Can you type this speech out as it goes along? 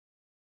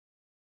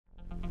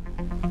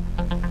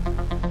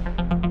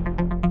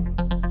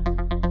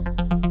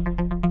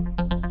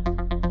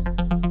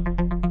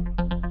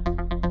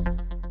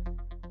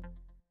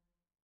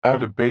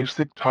Add a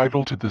basic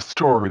title to the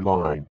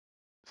storyline.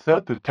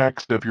 Set the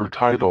text of your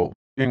title,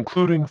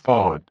 including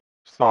font,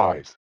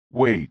 size,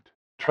 weight,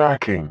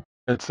 tracking,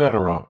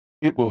 etc.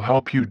 It will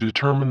help you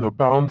determine the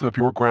bounds of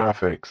your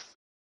graphics.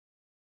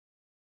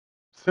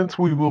 Since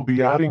we will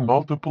be adding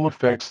multiple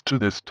effects to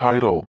this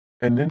title,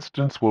 an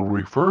instance will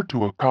refer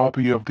to a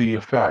copy of the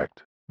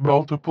effect.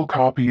 Multiple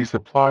copies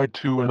applied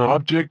to an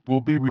object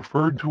will be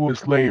referred to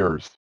as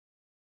layers.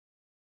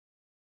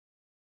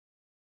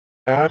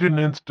 Add an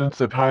instance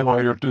of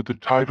highlighter to the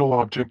title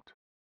object.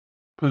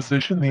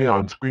 Position the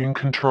on-screen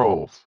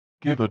controls.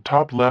 Give the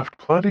top left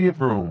plenty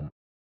of room.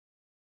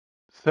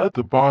 Set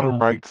the bottom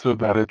right so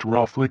that it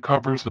roughly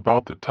covers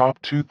about the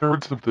top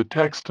 2/3 of the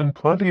text and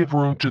plenty of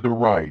room to the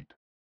right.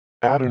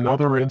 Add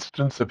another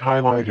instance of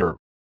highlighter.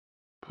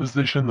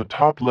 Position the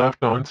top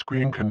left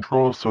on-screen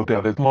control so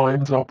that it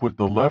lines up with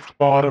the left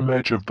bottom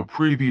edge of the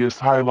previous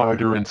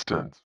highlighter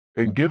instance,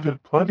 and give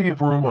it plenty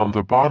of room on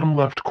the bottom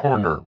left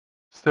corner.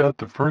 Set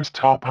the first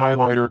top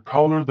highlighter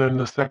color then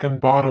the second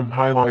bottom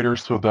highlighter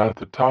so that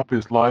the top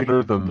is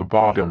lighter than the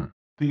bottom.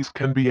 These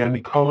can be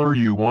any color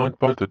you want,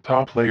 but the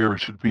top layer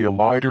should be a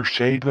lighter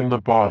shade than the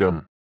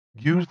bottom.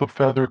 Use the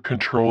feather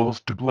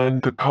controls to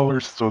blend the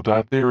colors so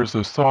that there is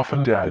a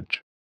softened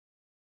edge.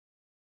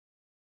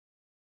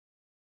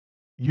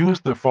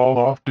 Use the fall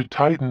off to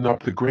tighten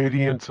up the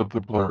gradients of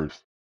the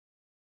blurs.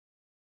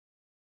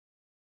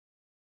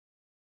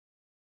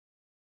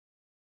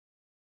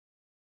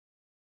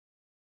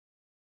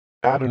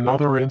 Add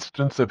another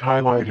instance of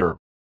highlighter.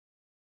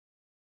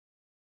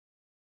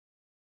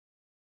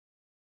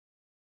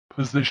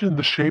 Position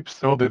the shape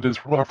so that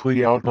it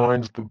roughly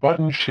outlines the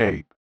button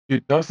shape.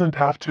 It doesn't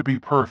have to be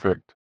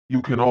perfect.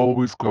 You can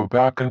always go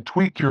back and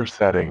tweak your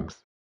settings.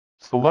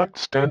 Select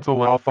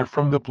Stencil Alpha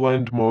from the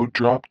Blend Mode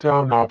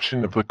drop-down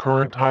option of the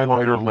current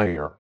highlighter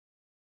layer.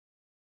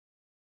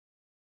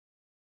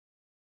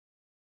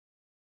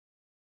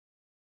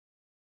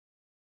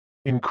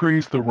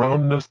 Increase the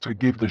roundness to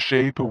give the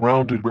shape a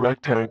rounded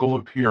rectangle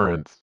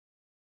appearance.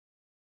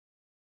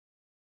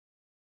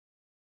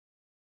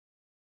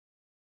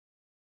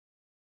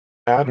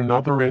 Add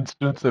another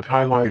instance of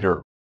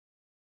highlighter.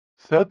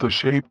 Set the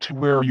shape to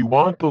where you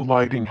want the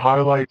lighting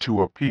highlight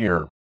to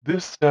appear.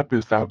 This step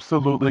is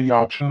absolutely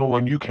optional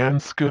and you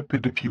can skip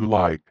it if you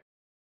like.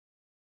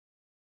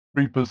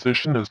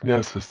 Reposition as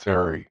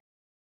necessary.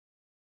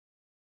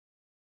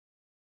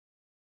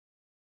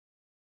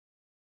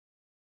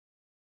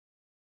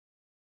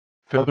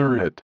 Feather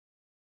it.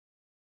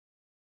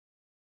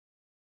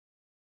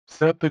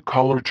 Set the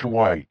color to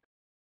white.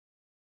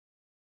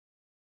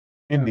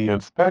 In the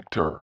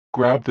inspector,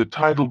 grab the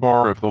title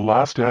bar of the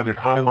last added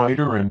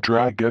highlighter and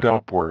drag it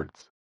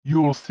upwards. You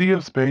will see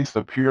a space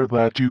appear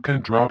that you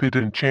can drop it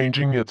in,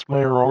 changing its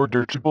layer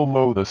order to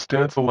below the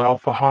Stencil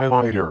Alpha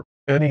highlighter.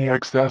 Any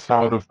excess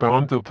out of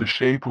bounds of the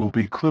shape will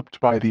be clipped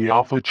by the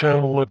alpha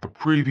channel of the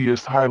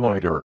previous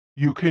highlighter.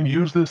 You can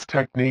use this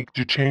technique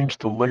to change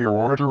the layer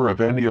order of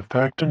any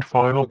effect in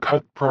Final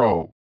Cut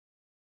Pro.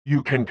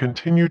 You can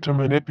continue to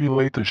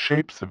manipulate the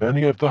shapes of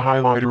any of the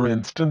highlighter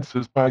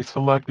instances by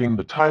selecting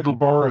the title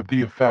bar of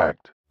the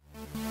effect.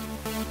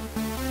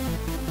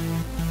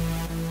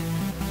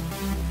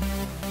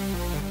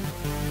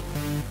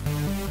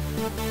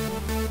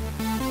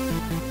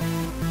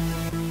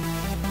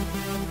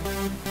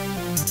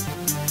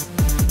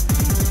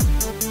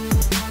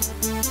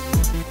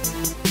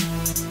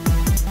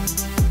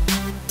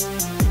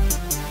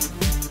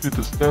 To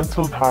the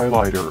stenciled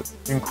highlighter,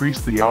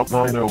 increase the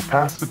outline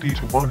opacity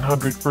to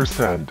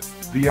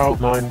 100%, the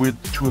outline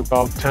width to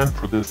about 10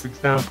 for this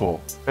example,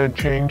 and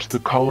change the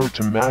color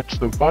to match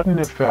the button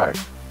effect.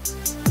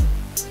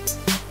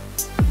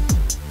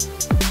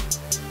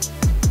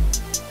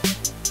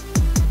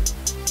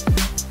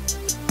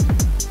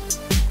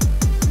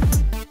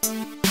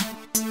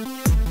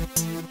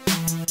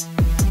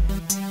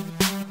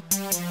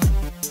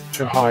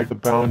 To hide the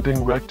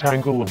bounding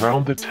rectangle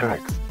around the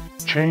text,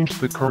 change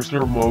the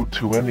cursor mode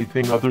to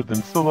anything other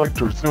than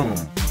select or zoom.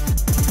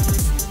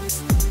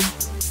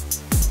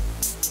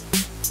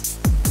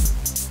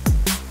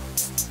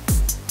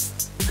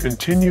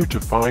 Continue to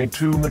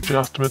fine-tune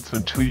adjustments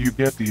until you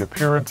get the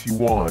appearance you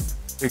want.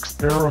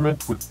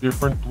 Experiment with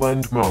different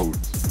blend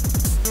modes.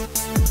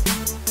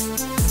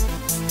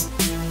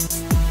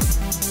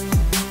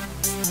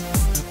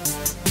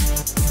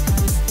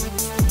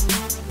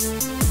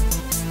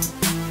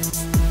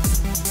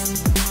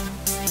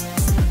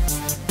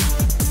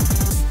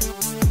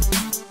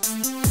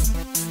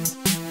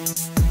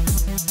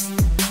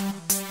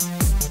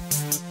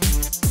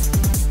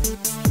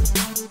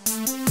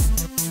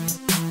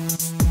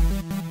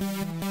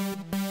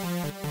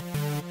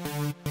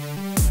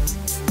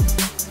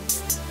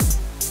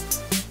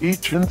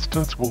 Each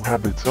instance will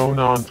have its own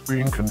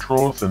on-screen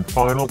controls, and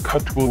Final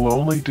Cut will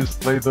only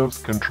display those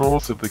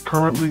controls of the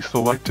currently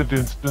selected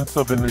instance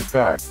of an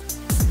effect.